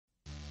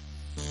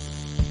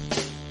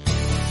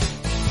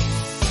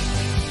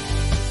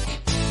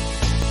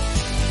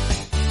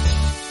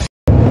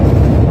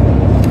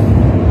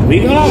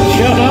Big up,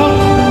 shout out.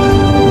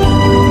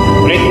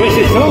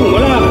 Requested song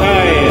mula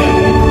kay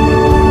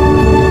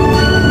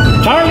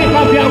Charlie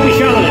Papia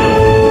Official.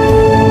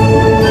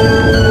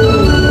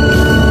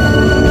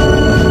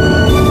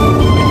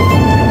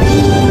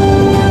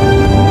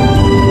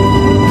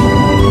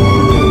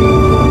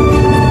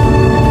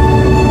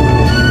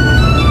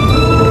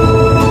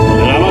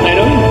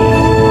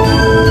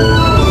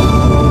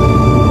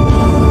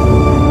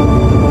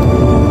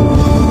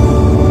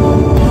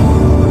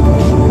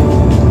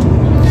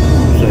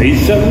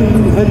 Isang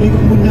halik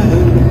mo na,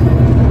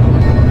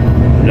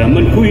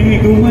 laman ko'y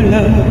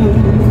gumalaw,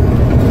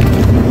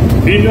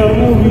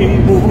 binawi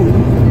mo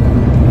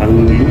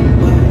ang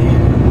lupay.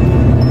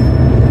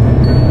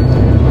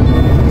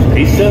 Sa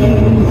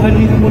isang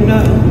halik mo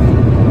na,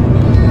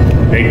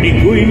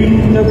 daigdig ko'y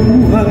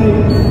nabuhay,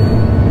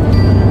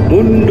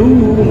 mundo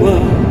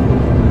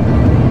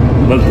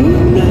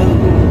magunaw,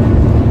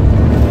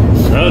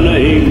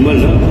 sana'y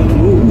malaman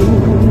mo.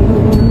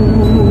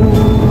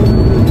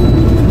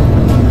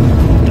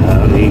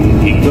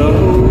 Ikaw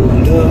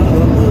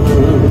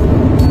lamang,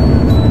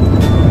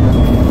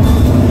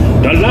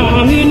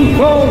 dalangin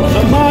ko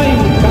sa may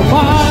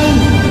kapal,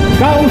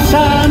 ikaw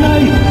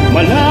sana'y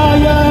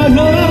malaya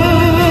na.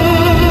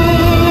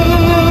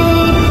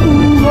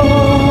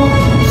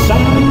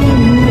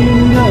 Sayang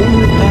lang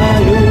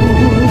tayo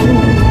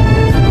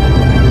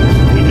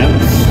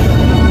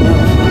pinagsama.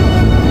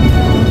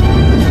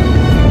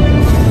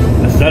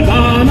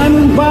 Kasalanan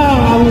ba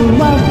ang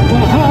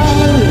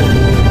magmahal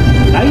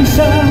na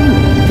isang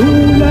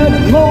tulad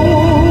mo?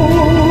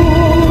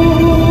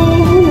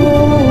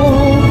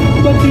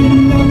 Ba't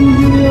ng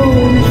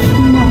Diyos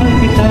mahal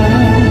kita,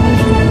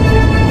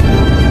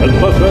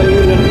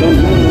 pagpakailanman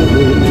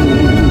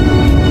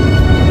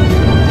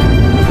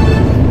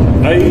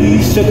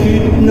ay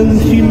sakit ng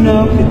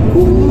sinapit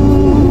ko.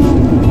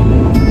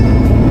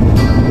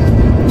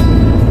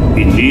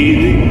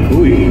 Inilig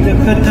ko'y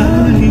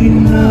nakatali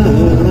na.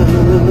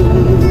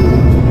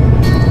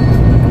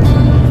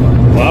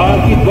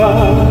 Bakit ba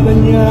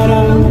ganyan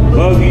ang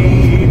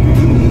pag-ibig?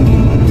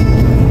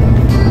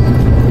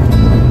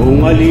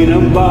 Kung alin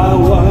ang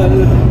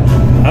bawal,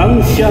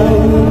 ang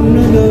siyang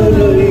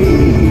nananay.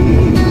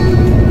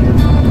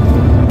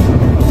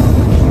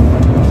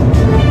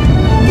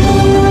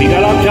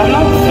 Tigalap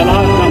sa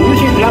lahat ng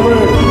music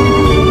lover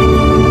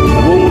sa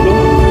buong mundo.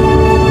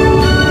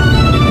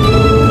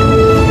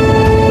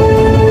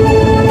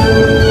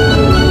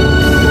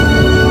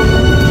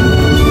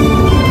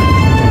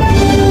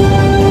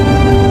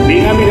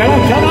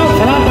 Shout out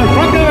sa lahat ng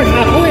truckers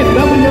at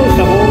OFW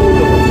sa buong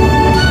mundo.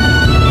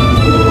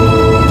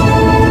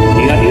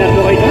 Ingat-ingat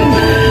po kayo dyan.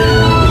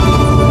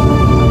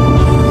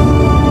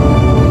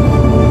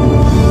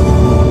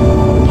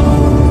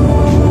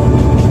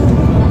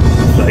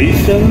 Sa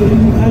isang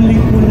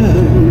halik mo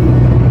lang,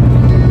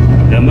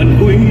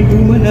 naman ko'y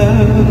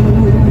gumalaw,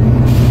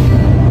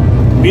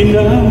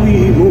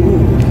 binawi mo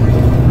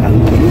ang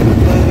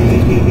lupay.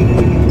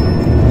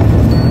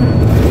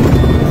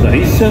 Sa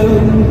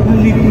isang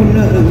halik mo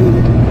lang,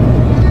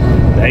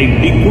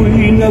 daigdig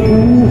ko'y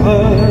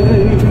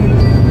nabuhay,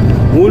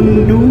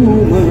 mundo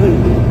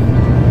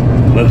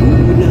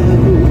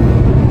magunaw,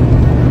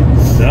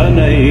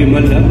 sana'y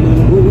malaman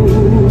mo.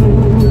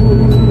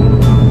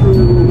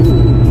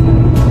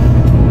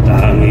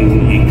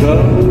 Tanging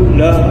ikaw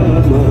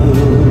lamang,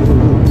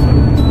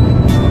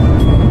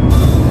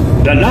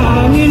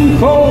 dalangin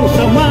ko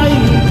sa may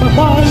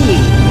kapal,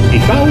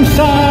 ikaw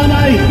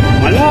sana'y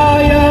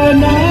malaya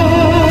na.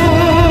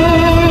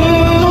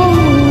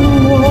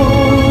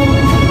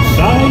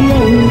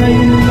 Sayang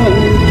ngayon lang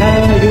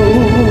tayo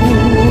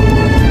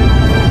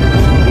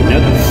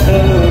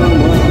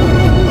pinagsama.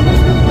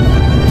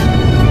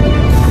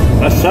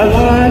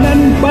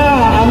 Kasalanan ba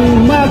ang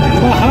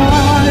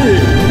magmahal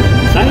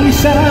sa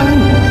isang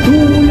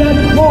tulad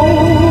mo?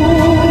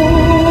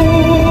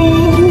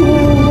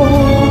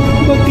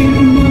 Bakit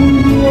ng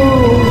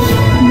Diyos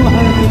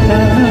mahal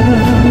kita,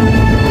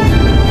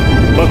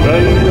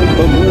 pagkailan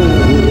pa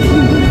man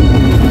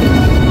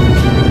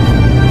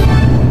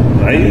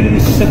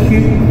ay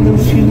sakit ng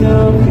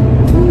sinapit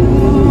ko.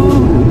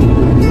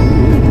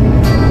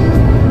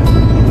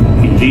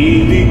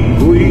 Inilig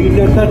ko'y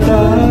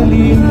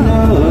nakatali na.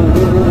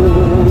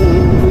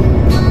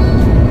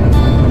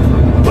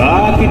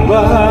 Bakit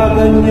ba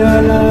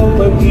ganyan ang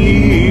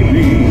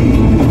pag-ibig?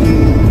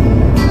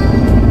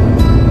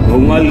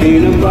 Kung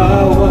alin ang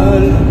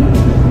bawal,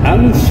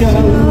 ang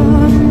siyang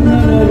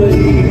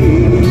nananay.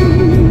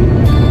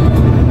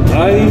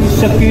 Ay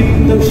sakit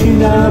ng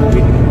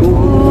sinapit ko.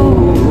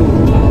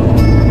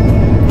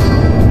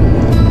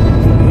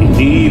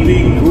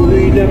 Ibig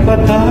ko'y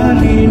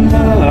nakatali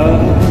na.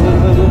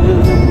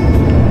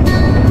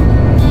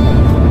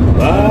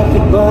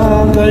 Bakit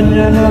ba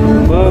ganyan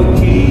ang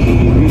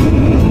pag-ibig?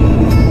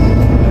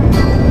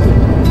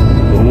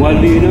 Kung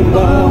alin ang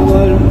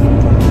bawal,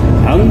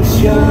 ang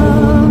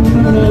siyang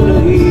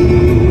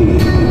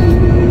nananahimik.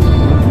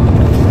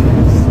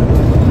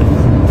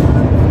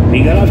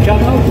 Big up, shout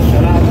out sa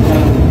lahat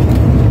ng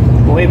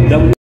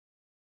OFW.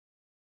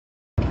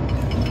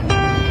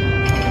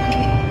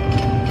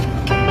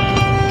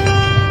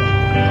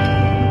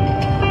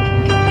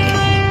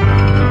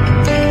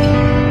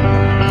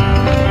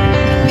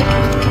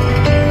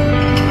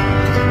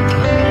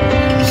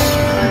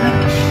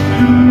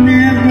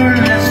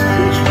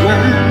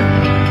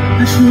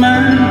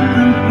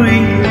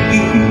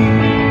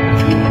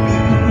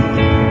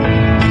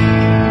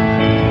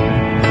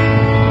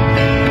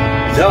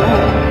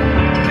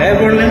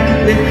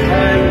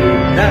 behind you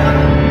down,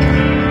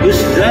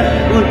 'cause that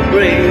would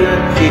bring a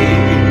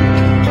tear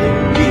to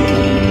me.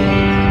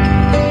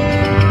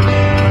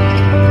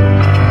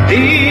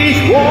 This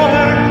war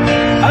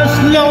has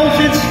lost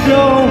its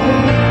flow,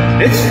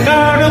 it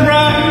started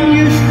around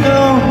you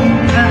slow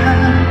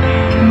down,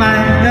 my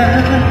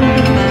love.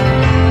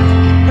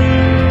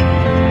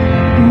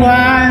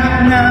 Why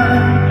now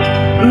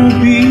will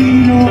be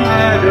no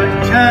other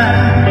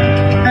time,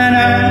 and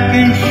I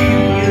can show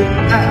you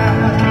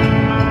how,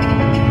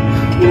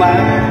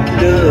 my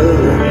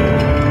love.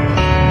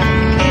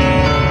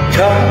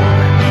 Talk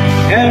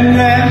and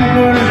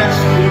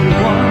everlasting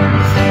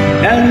words,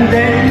 and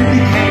then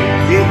became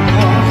the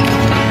heart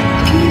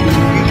to me.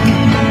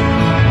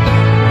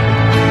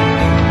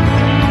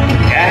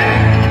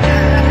 And I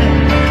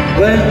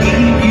will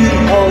give you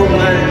all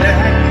my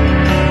life,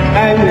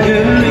 I'm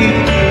really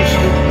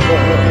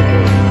beautiful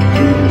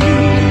to me.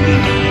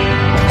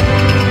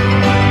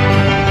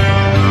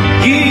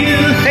 Do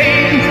you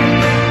think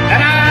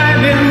that I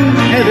will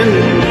never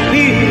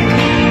be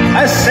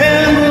a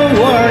single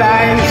word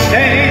I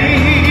say?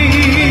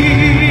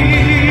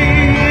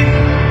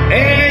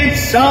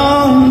 It's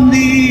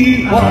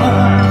only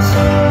words,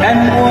 and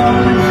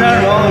words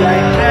are all I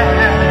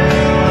have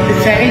to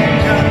take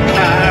your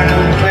heart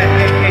away.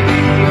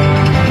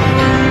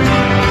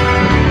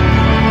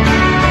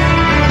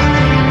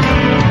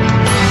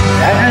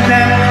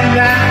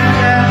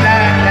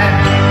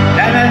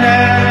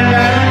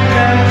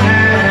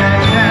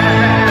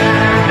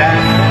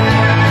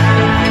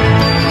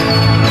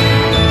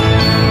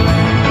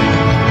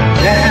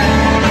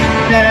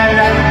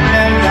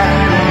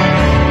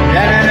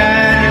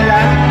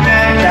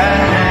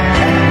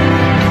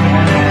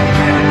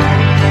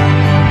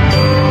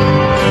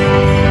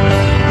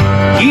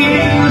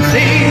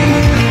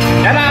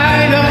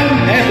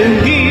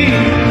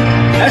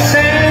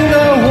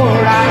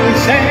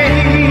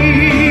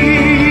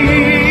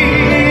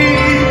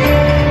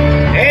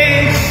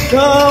 It's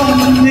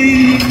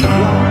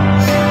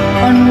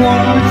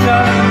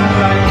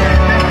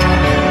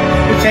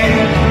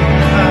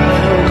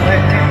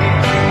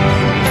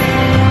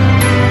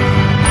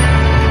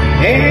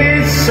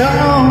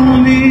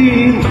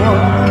only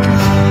words,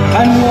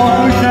 and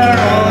words are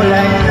all I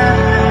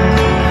have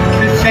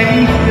to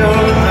take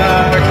your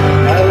heart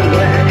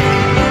away.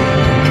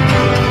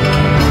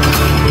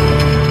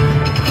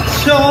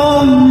 It's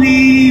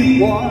only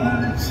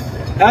words,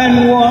 and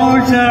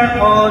words are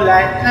all I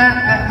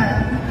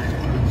have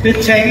to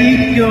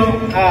take your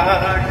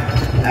heart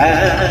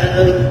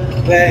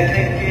away.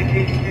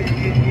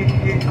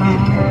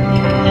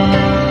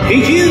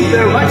 Thank you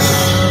very much.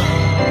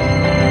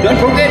 Don't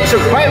forget to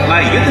subscribe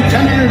my YouTube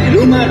channel,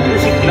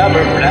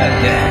 lumadmusiclovervlog.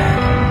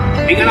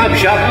 Big enough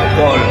shout out to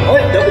all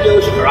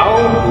OFWs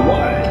around the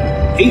world.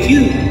 Thank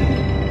you.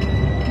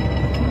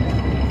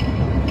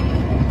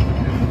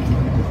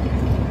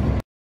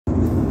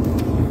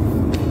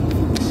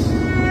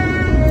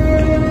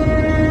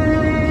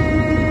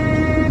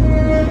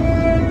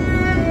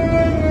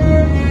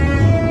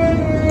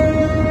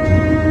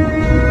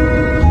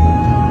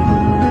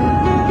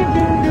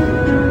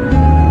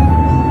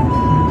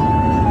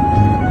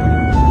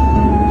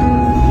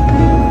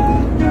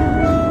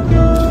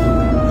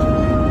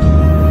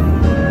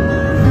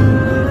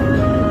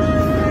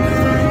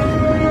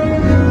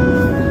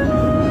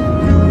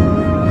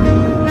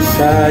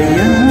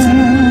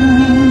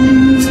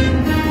 Sayang,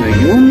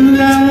 ngayon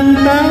lang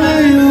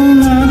tayo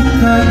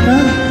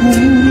nagkatagpo,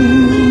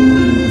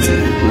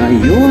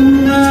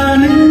 ngayon nga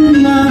rin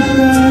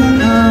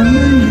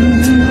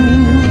magkakalayo.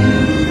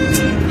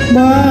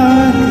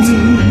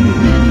 Bakit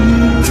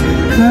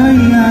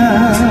kaya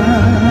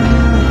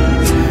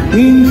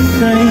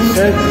minsa'y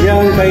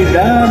sadyang kay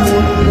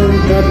damot ng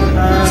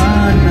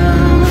tadhana?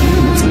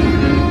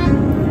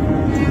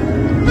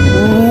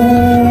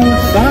 Oh,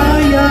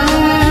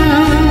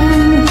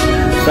 sayang,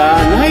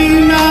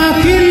 sana'y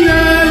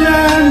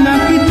nakilala na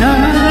kita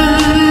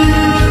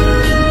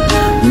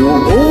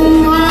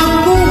noong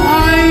ako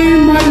ay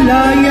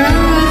malaya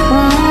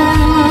pa,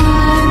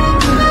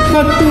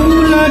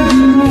 katulad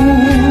mo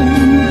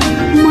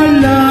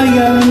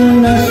malayang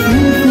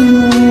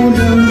nasusunod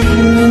ang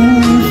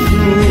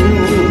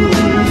puso.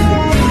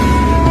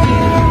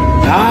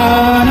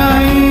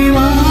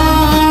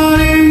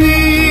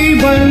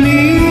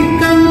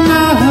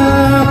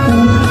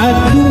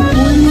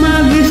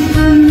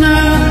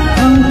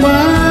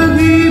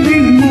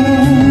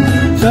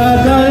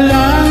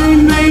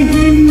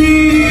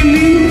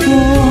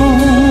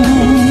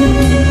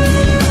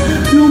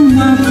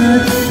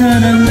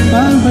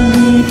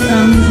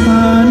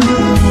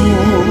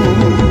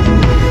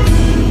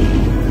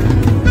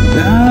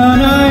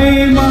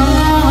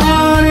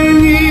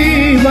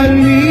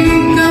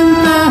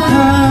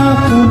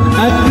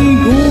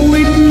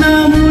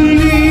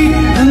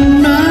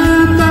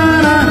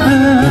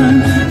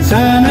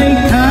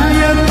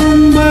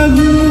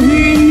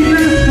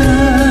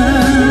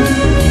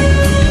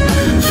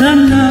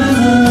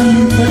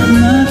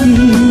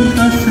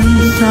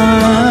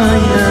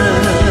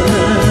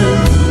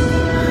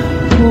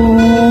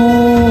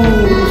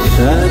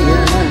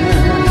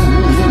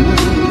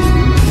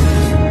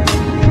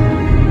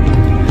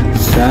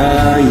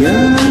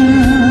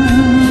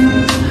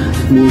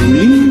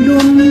 muling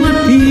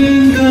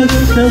dumating ka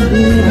sa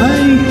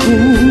buhay ko,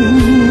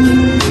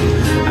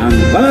 ang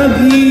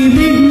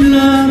pag-ibig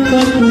na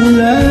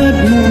katulad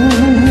mo.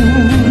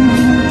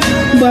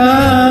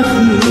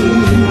 Bakit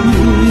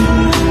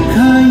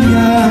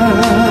kaya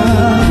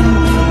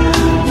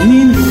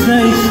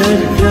minsa'y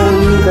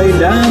sadyang kay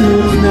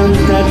damot ng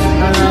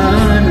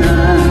tadhana?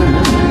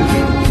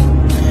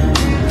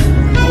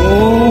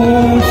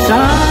 Oh,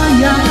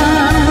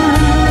 sayang,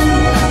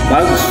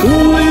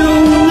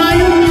 pagsuyong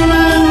ngayon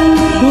lang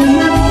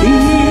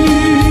dumating,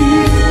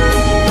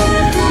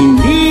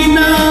 hindi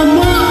na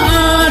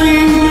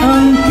maaring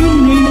ang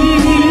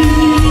kinig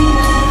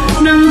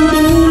ng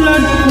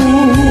tulad ko,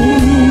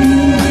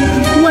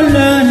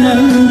 wala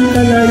nang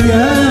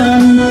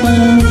kalayaan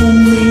pang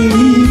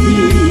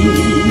umibig.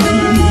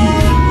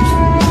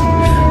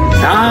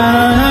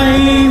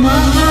 Sana'y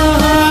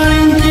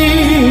maaaring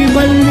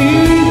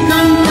ibalik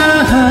ang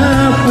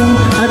kahapon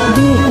at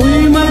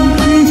buko'y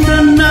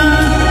magpinsan na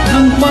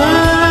ang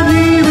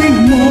pag-ibig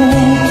mo.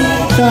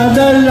 Sa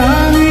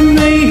dalangin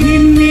ay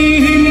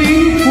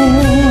hinihiling ko,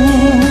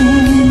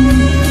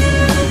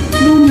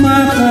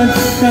 lumakad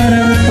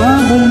sarang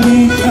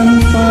pabalik ang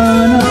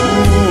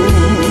panahon.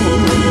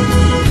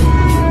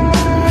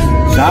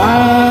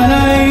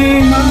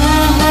 Sana'y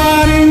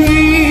maaaring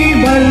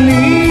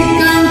ibalik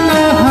ang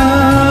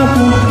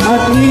kahapon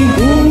at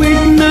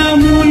iguhit na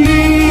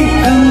muli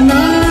ang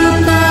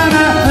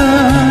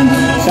nakaraan.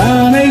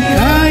 Sana'y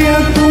kaya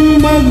kong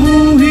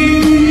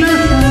baguhin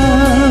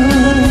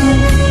lahat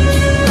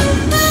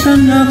sa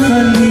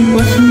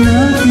nakalipas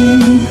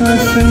nating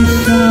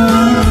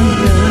kasaysayan.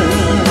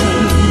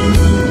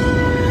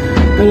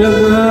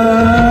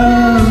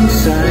 Talagang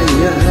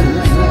saya,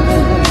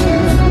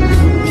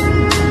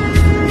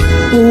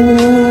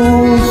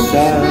 oh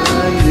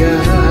saya.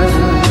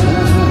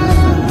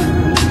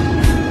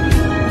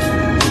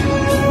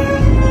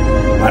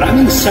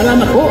 Maraming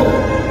salamat po.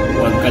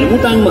 Huwag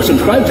kalimutang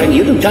mag-subscribe sa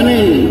YouTube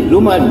channel,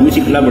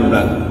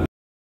 lumadmusiclovervlog.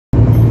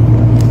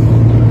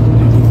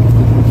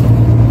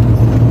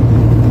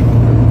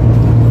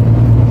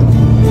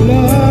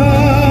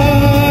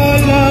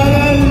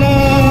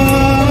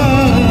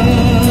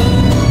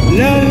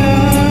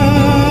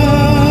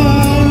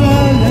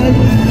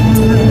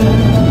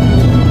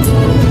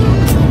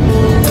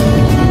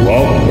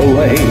 Walk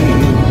away,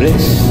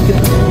 let's go.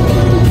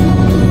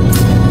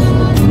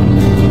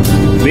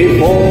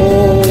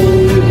 Before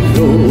you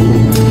throw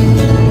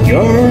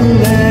your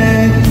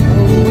leg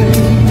away,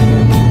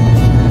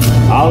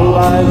 I'll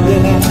light the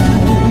night,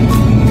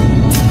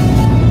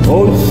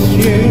 oh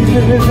share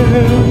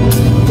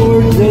for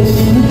this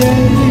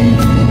day.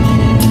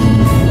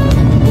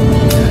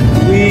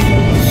 We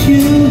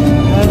should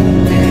have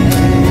met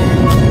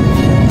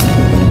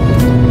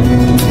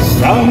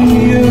some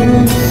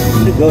years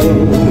ago.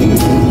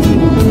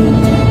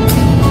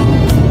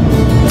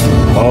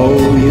 Oh,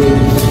 you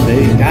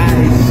say, I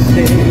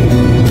say,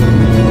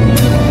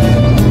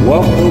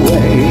 walk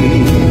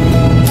away,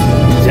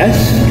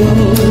 just go.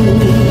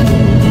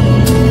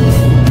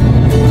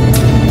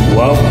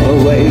 Walk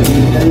away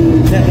and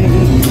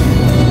take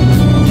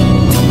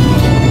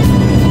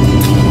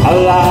a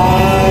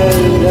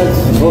life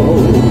that's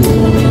full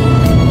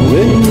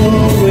with no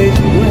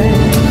regret.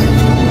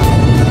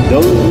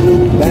 Don't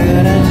look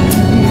back at me,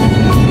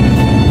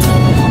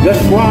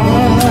 just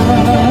one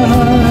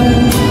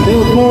to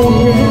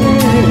forget.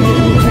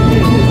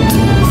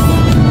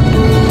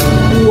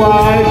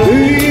 Why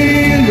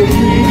feel the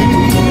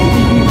breeze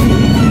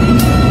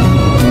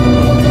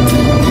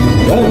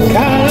that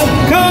cannot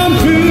come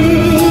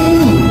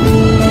true?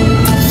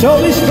 So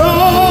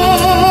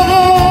strong,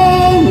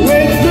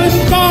 it's the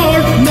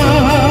start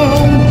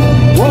now.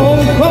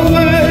 Walk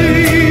away,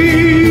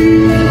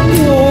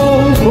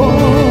 walk on.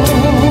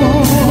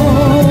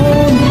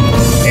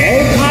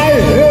 If I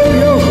hear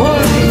your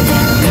voice,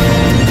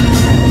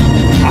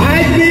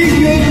 I beg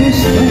you to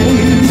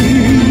stay.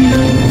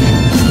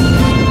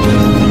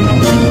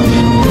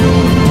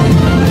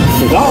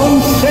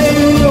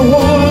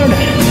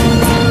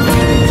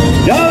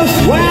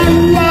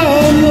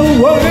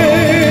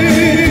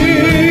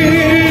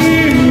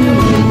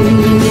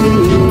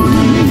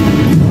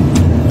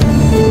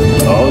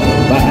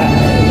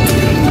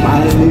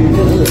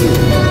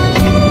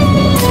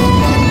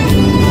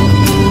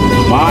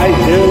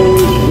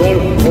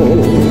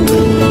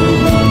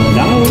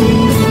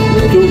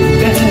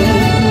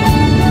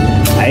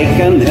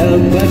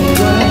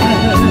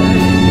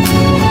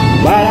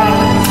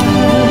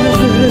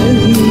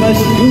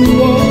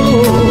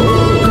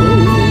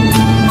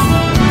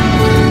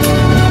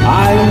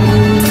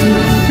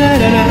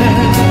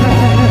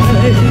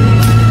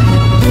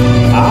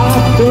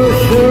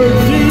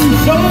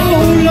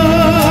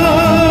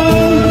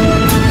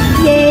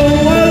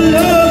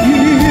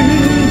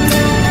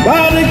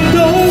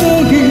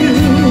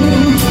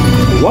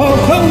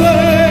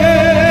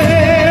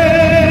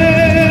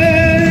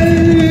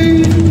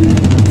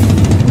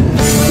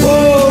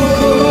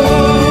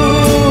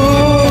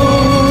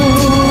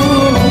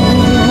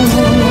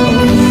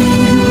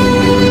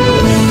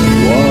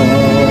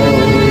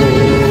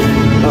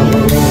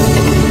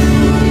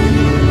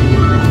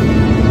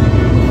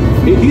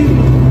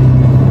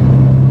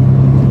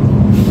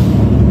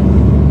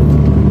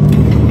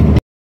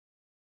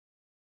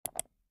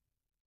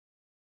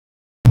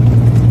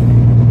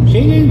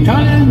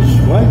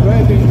 problems while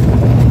driving.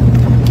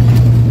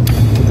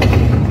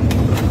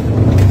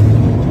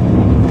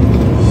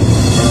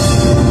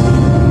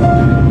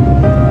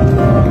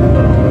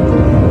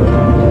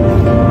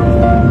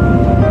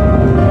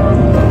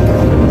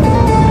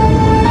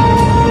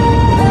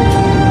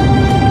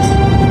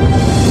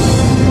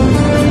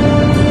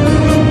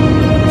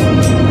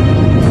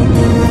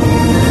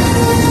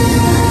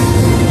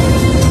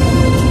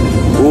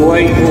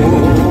 Buhay ko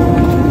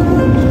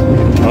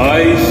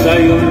ay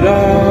sa'yo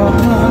lang,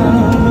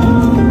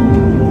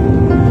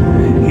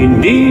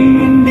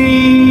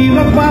 hindi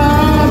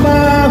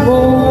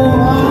magbabago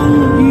ang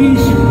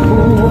isip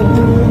ko.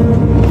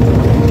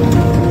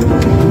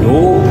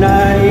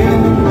 Tunay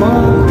ang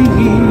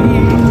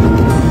pagtingin,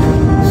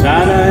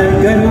 sana'y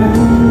ganun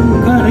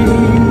ka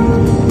rin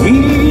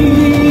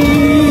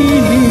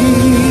hiling.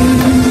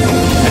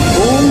 At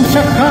kung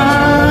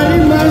sakali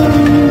man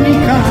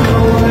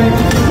ikaw ay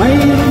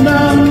mayroon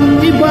ng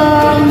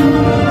ibang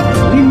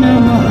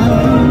minamahal,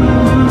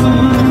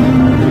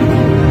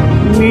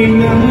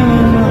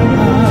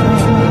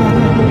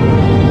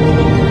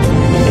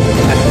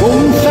 at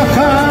kung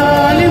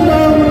sakali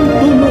mang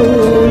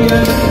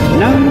tuluyan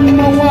nang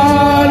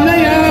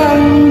mawalay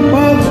ang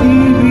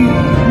pag-ibig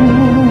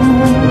mo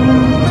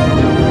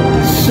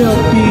sa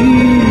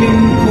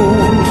piling ko,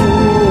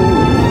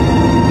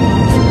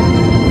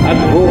 at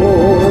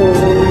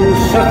kung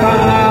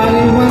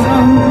sakali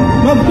mang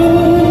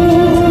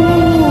magdusa,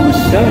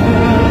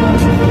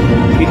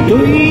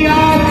 ito'y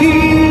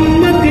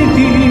aking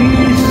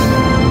matitiis.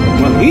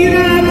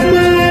 Maghirap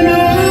man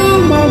o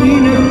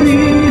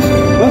maghinapis,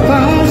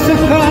 baka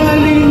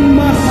sakaling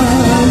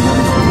mahal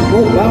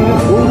mo ba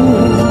ako?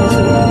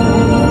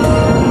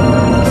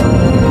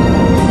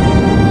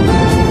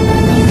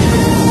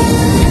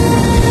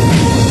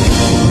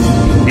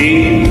 Di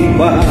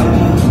ba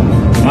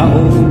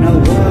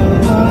maunawaan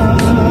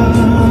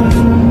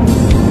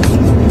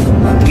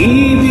ang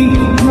ibig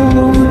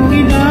mong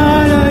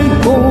inalay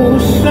ko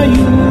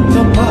sa'yo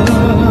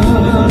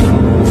naman?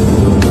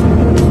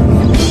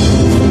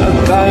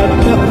 Agad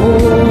ako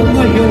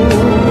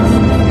ngayon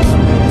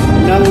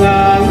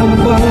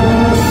nangangamba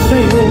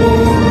sa'yo,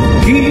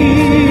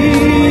 gigi.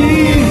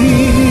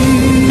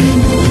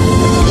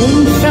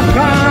 Kung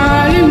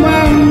sakali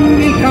mang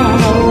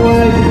ikaw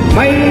ay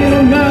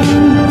mayroon ng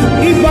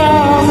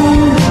ibang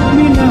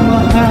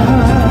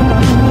minamahal,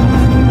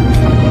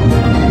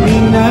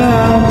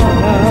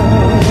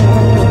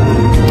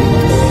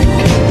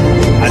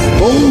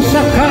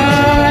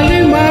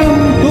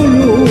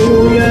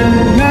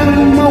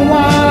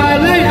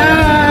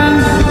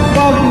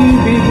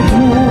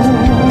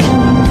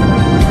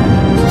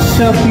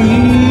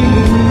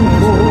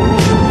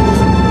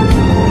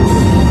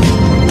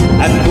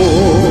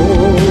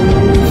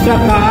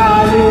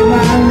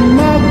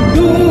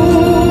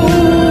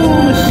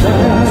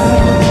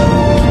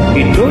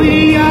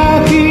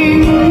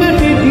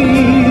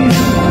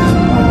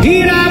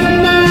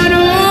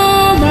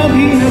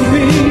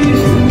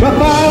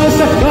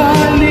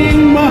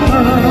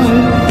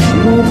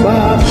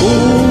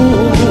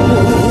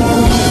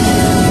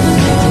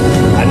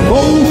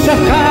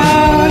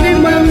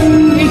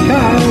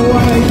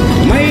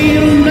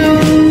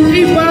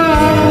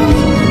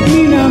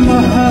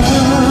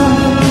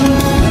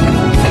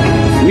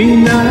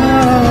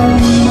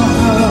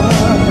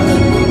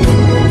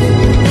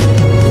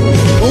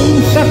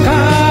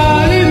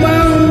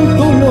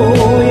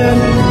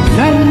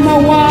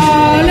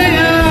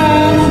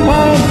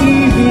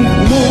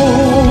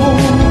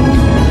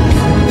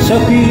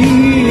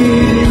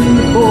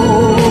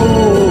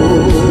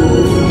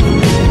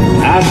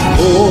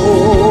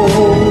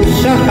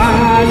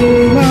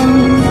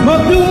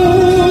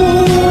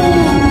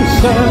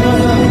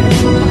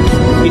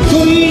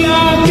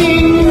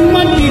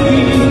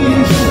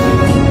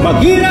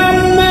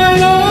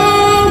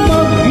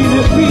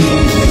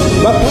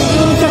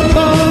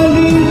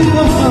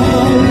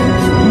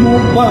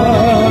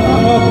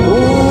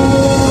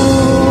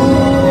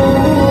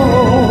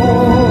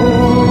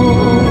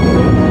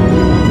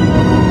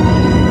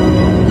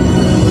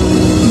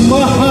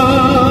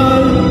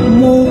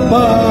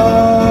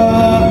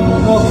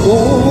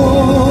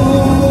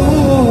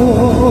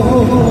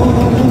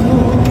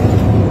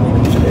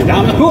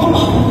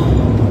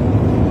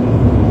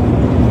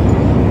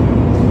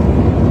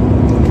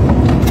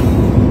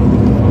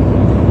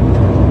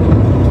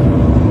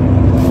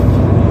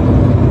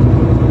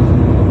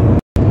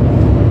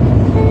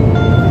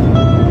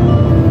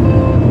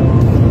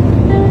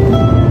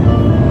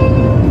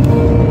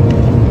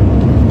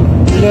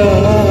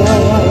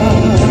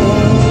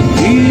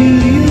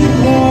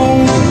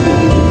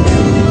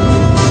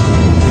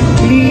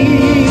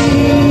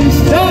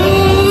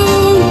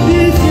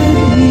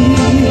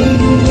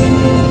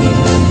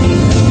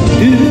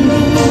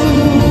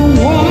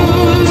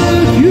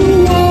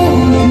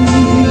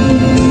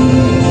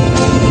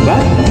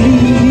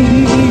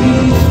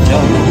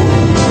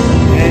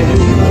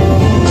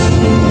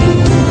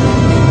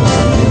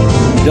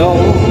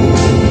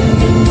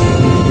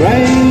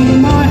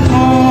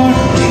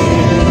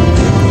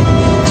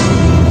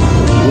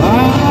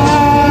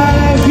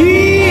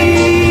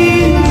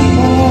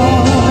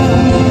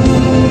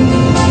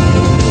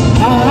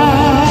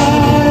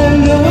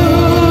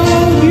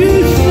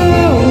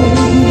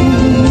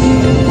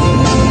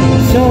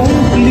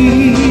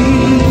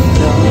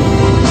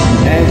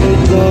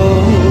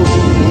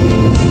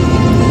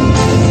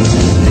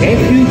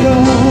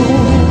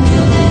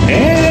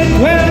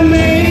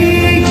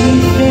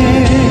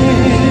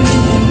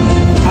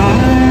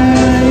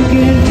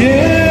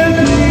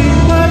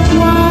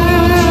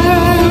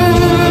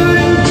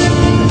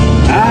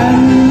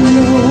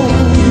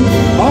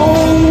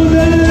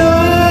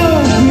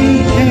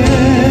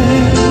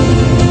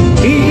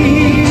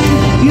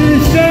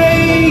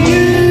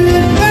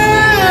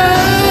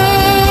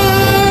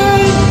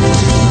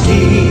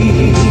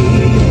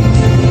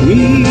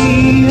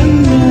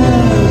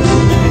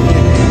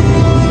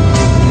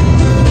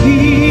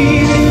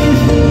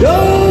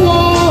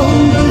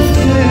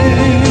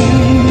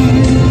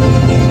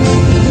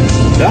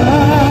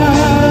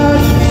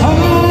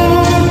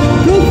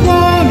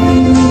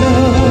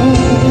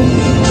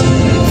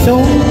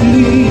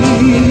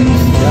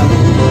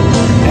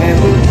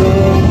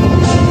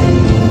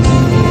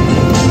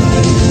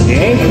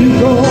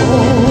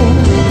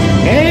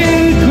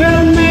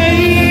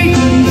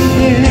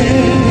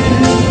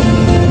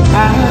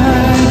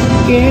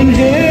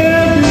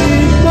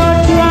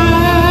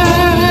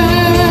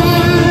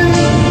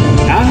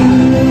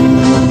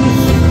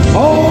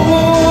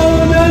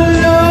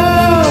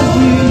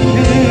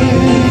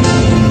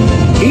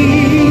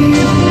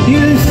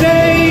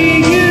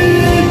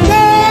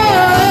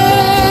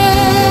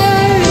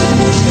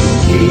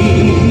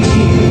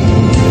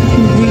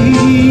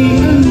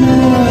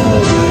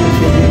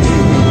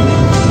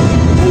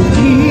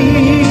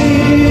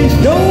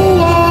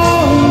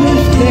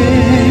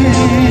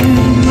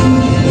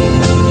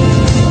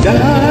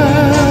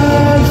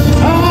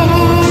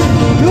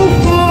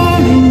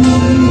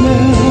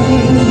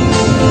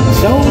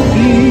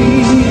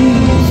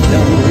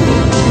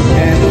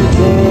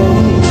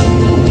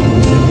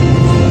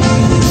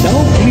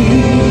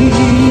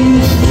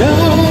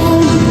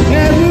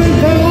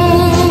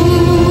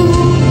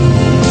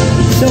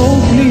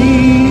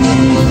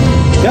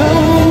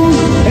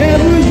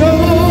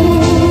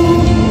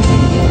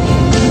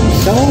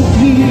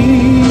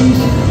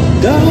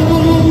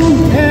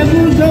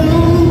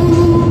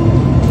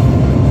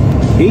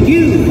 Thank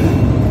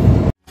you.